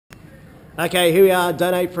Okay, here we are,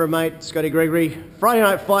 donate for a mate, Scotty Gregory. Friday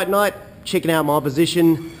night fight night, checking out my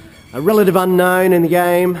opposition. A relative unknown in the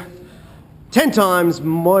game. 10 times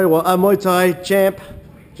Muay Thai champ,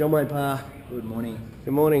 John Wayne Parr. Good morning.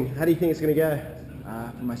 Good morning. How do you think it's going to go?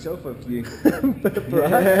 For myself or for you?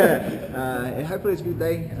 Right. Hopefully it's a good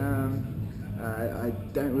day. I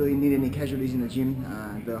don't really need any casualties in the gym.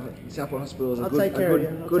 The Southport Hospital is a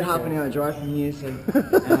good half an hour drive from here, so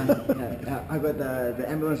I've got the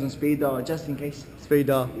ambulance on speed dial just in case. Speed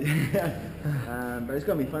dial. But it's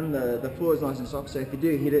going to be fun. The floor is nice and soft, so if you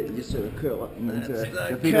do hit it, you just sort of curl up into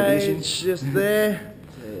the fetal position. Just there.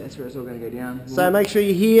 So that's where it's all going to go down. So make sure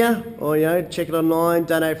you're here, or check it online,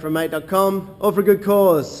 donateforamate.com, or for a good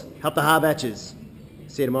cause. Help the Harbatchers.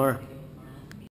 See you tomorrow.